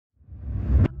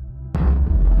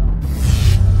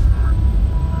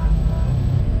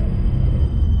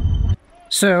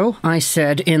So, I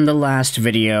said in the last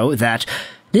video that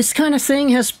this kind of thing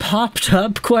has popped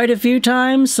up quite a few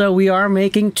times, so we are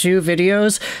making two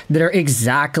videos that are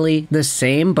exactly the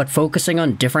same, but focusing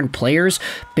on different players,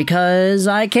 because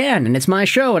I can, and it's my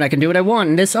show, and I can do what I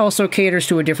want, and this also caters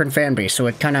to a different fan base, so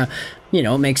it kind of,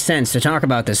 makes sense to talk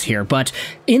about this here. But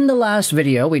in the last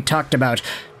video, we talked about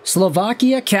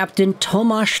Slovakia captain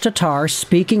Tomáš Tatar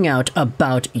speaking out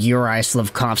about Juraj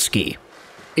Slafkovský.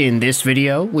 In this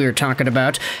video, we're talking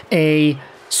about a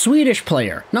Swedish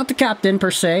player, not the captain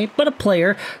per se, but a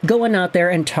player going out there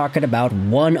and talking about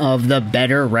one of the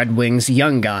better Red Wings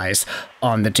young guys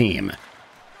on the team.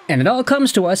 And it all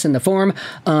comes to us in the form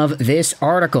of this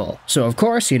article. So of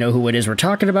course, you know who it is we're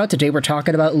talking about. Today we're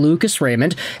talking about Lucas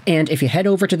Raymond, and if you head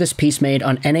over to this piece made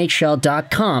on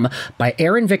NHL.com by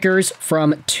Aaron Vickers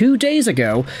from 2 days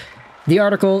ago, the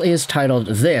article is titled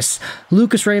this: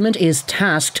 Lucas Raymond is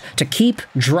tasked to keep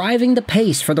driving the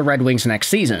pace for the Red Wings next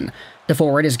season. The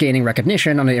forward is gaining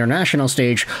recognition on the international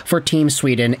stage for Team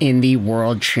Sweden in the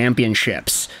World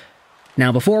Championships.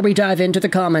 Now, before we dive into the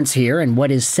comments here and what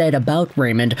is said about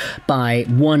Raymond by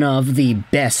one of the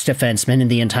best defensemen in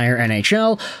the entire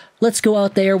NHL, let's go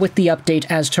out there with the update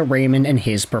as to Raymond and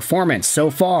his performance. So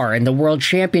far in the World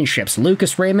Championships,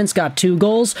 Lucas Raymond's got 2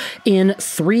 goals in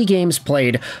 3 games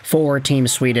played for Team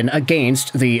Sweden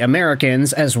against the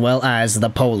Americans as well as the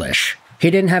Polish. He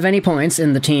didn't have any points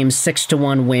in the team's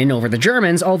 6-1 win over the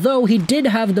Germans, although he did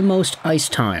have the most ice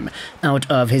time out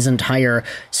of his entire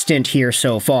stint here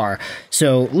so far.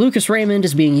 So Lucas Raymond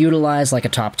is being utilized like a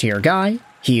top-tier guy.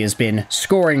 He has been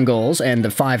scoring goals, and the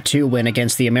 5-2 win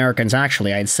against the Americans,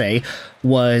 actually, I'd say,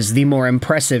 was the more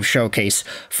impressive showcase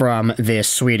from this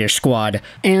Swedish squad.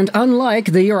 And unlike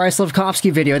the Juraj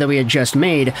Slafkovský video that we had just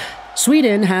made,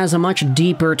 Sweden has a much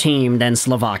deeper team than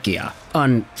Slovakia.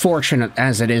 Unfortunate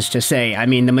as it is to say. I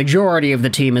mean, the majority of the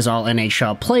team is all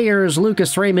NHL players.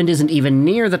 Lucas Raymond isn't even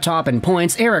near the top in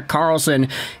points. Erik Carlsson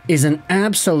is an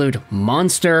absolute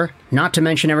monster, not to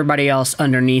mention everybody else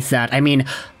underneath that. I mean,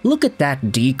 look at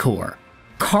that D-core.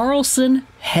 Carlsson,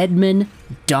 Hedman,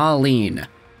 Dahlin.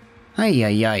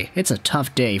 Ay, it's a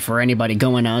tough day for anybody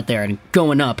going out there and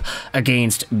going up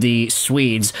against the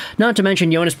Swedes. Not to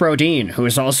mention Jonas Brodin, who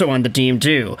is also on the team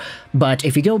too. But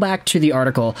if you go back to the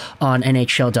article on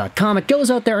NHL.com, it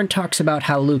goes out there and talks about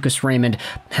how Lucas Raymond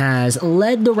has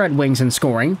led the Red Wings in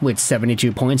scoring with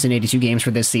 72 points in 82 games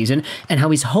for this season, and how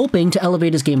he's hoping to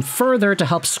elevate his game further to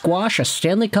help squash a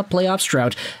Stanley Cup Playoffs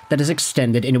drought that is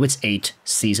extended into its 8th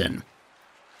season.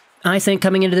 I think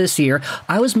coming into this year,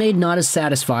 I was made not as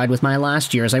satisfied with my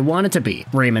last year as I wanted to be.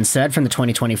 Raymond said from the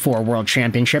 2024 World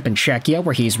Championship in Czechia,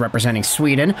 where he's representing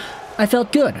Sweden, I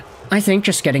felt good. I think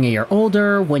just getting a year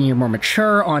older, when you're more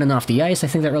mature on and off the ice, I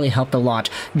think that really helped a lot.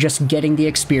 Just getting the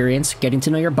experience, getting to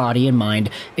know your body and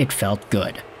mind, it felt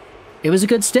good. It was a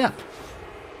good step.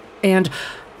 And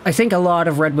I think a lot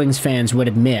of Red Wings fans would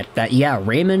admit that, yeah,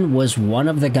 Raymond was one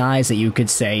of the guys that you could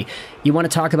say, you want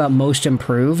to talk about most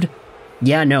improved?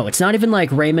 Yeah, no, it's not even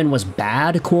like Raymond was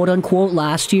bad, quote-unquote,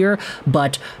 last year,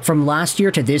 but from last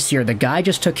year to this year, the guy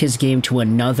just took his game to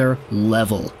another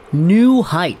level. New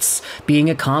heights being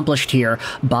accomplished here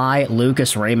by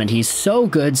Lucas Raymond. He's so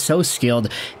good, so skilled,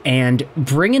 and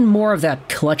bringing more of that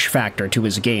clutch factor to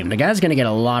his game. The guy's going to get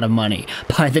a lot of money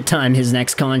by the time his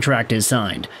next contract is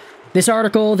signed. This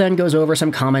article then goes over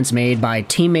some comments made by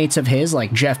teammates of his,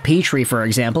 like Jeff Petrie, for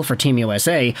example, for Team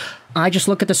USA. I just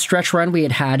look at the stretch run we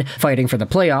had fighting for the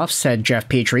playoffs, said Jeff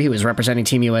Petrie, who is representing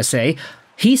Team USA.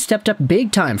 He stepped up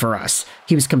big time for us.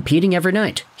 He was competing every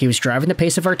night. He was driving the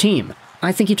pace of our team.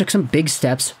 I think he took some big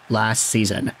steps last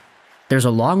season. There's a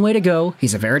long way to go.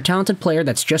 He's a very talented player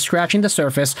that's just scratching the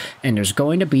surface, and there's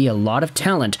going to be a lot of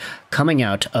talent coming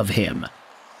out of him.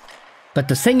 But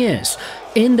the thing is,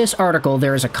 in this article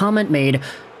there is a comment made,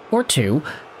 or two,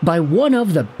 by one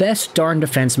of the best darn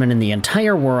defensemen in the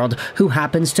entire world who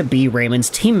happens to be Raymond's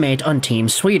teammate on Team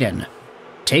Sweden.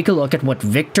 Take a look at what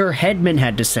Victor Hedman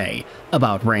had to say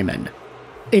about Raymond.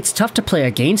 It's tough to play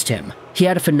against him. He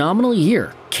had a phenomenal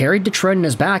year, carried Detroit in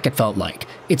his back, it felt like.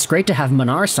 It's great to have him on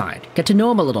our side, get to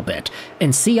know him a little bit,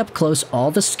 and see up close all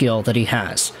the skill that he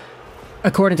has.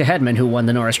 According to Hedman, who won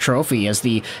the Norris Trophy as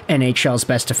the NHL's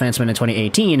best defenseman in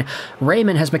 2018,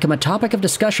 Raymond has become a topic of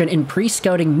discussion in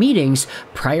pre-scouting meetings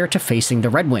prior to facing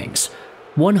the Red Wings.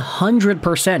 100%,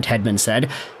 Hedman said.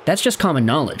 That's just common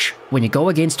knowledge. When you go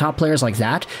against top players like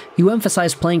that, you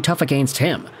emphasize playing tough against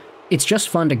him. It's just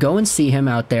fun to go and see him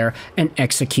out there and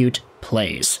execute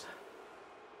plays.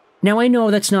 Now, I know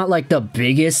that's not like the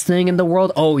biggest thing in the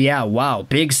world. Oh yeah, wow,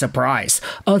 big surprise.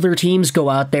 Other teams go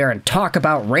out there and talk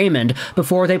about Raymond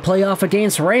before they play off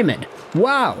against Raymond.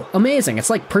 Wow, amazing. It's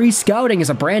like pre-scouting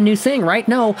is a brand new thing, right?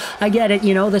 No, I get it,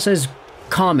 you know, this is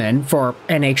common for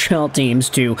NHL teams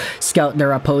to scout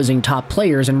their opposing top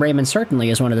players, and Raymond certainly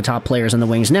is one of the top players in the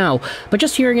Wings now, but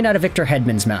just hearing it out of Victor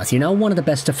Hedman's mouth, you know, one of the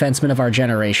best defensemen of our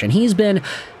generation. He's been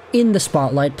in the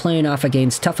spotlight, playing off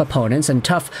against tough opponents and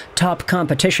tough top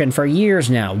competition for years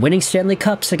now, winning Stanley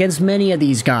Cups against many of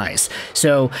these guys.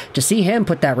 So to see him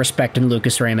put that respect in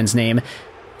Lucas Raymond's name,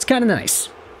 it's kind of nice.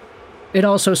 It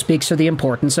also speaks to the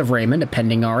importance of Raymond, a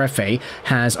pending RFA,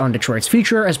 has on Detroit's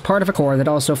future as part of a core that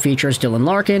also features Dylan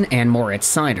Larkin and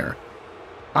Moritz Seider.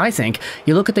 I think,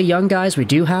 you look at the young guys we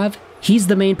do have, he's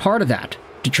the main part of that.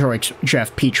 Detroit's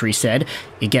Jeff Petrie said,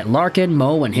 you get Larkin,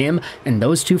 Mo, and him, and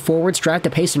those two forwards drive the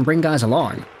pace and bring guys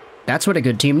along. That's what a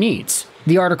good team needs.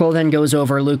 The article then goes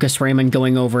over Lucas Raymond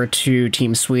going over to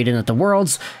Team Sweden at the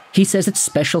Worlds. He says it's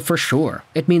special for sure.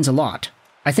 It means a lot.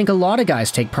 I think a lot of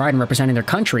guys take pride in representing their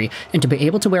country, and to be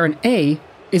able to wear an A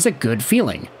is a good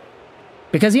feeling.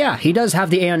 Because yeah, he does have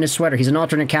the A on his sweater. He's an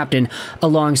alternate captain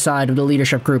alongside the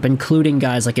leadership group, including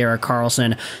guys like Erik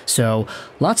Carlsson. So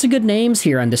lots of good names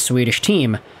here on this Swedish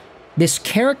team. This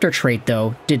character trait,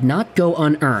 though, did not go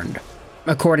unearned.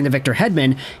 According to Victor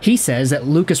Hedman, he says that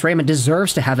Lucas Raymond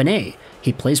deserves to have an A.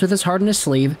 He plays with his heart on his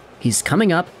sleeve, he's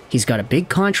coming up, he's got a big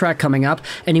contract coming up,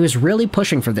 and he was really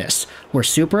pushing for this. We're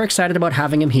super excited about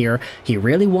having him here, he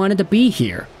really wanted to be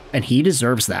here, and he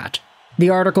deserves that.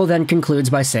 The article then concludes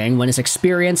by saying when his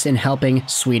experience in helping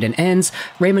Sweden ends,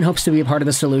 Raymond hopes to be a part of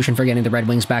the solution for getting the Red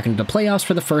Wings back into the playoffs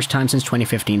for the first time since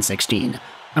 2015-16.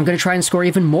 I'm going to try and score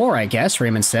even more, I guess,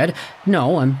 Raymond said.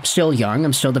 No, I'm still young,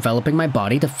 I'm still developing my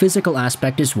body, the physical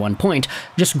aspect is one point,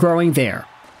 just growing there.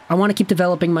 I want to keep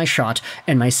developing my shot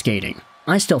and my skating.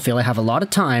 I still feel I have a lot of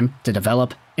time to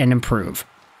develop and improve.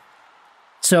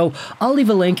 So I'll leave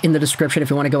a link in the description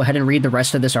if you want to go ahead and read the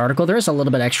rest of this article. There is a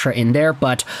little bit extra in there,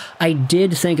 but I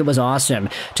did think it was awesome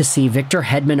to see Victor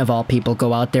Hedman, of all people,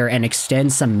 go out there and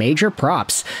extend some major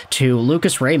props to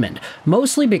Lucas Raymond.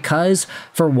 Mostly because,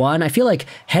 for one, I feel like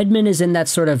Hedman is in that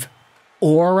sort of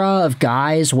aura of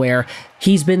guys where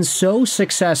he's been so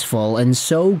successful and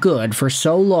so good for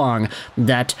so long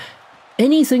that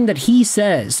anything that he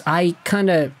says, I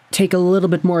kind of take a little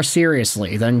bit more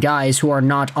seriously than guys who are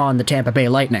not on the Tampa Bay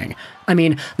Lightning. I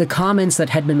mean, the comments that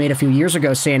had been made a few years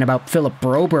ago saying about Philip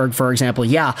Broberg, for example,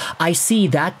 yeah, I see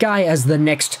that guy as the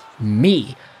next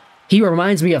me. He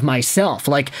reminds me of myself.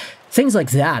 Like, things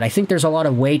like that. I think there's a lot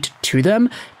of weight to them,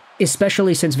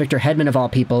 especially since Victor Hedman, of all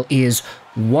people, is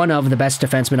one of the best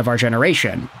defensemen of our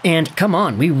generation. And come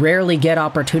on, we rarely get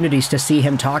opportunities to see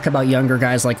him talk about younger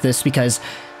guys like this because,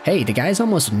 hey, the guy's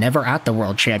almost never at the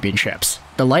World Championships.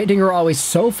 The Lightning are always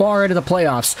so far into the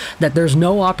playoffs that there's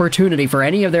no opportunity for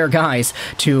any of their guys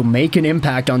to make an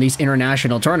impact on these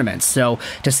international tournaments. So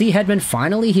to see Hedman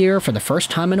finally here for the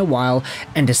first time in a while,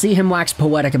 and to see him wax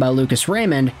poetic about Lucas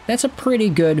Raymond, that's a pretty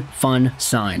good, fun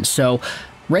sign. So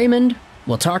Raymond,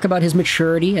 we'll talk about his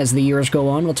maturity as the years go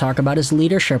on. We'll talk about his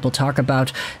leadership. We'll talk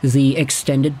about the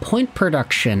extended point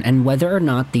production and whether or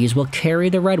not these will carry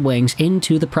the Red Wings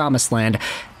into the promised land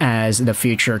as the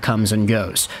future comes and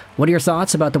goes. What are your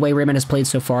thoughts about the way Raymond has played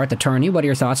so far at the tourney? What are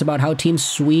your thoughts about how Team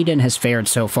Sweden has fared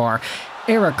so far?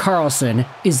 Erik Carlsson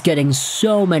is getting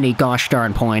so many gosh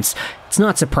darn points. It's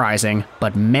not surprising,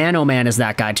 but man oh man is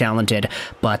that guy talented.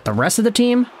 But the rest of the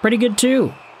team, pretty good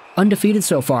too. Undefeated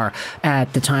so far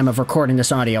at the time of recording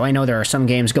this audio. I know there are some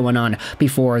games going on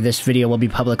before this video will be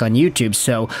public on YouTube,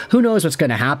 so who knows what's going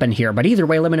to happen here. But either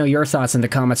way, let me know your thoughts in the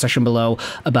comment section below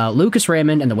about Lucas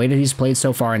Raymond and the way that he's played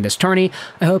so far in this tourney.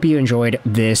 I hope you enjoyed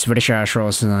this video.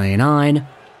 99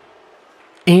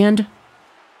 and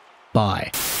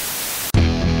bye.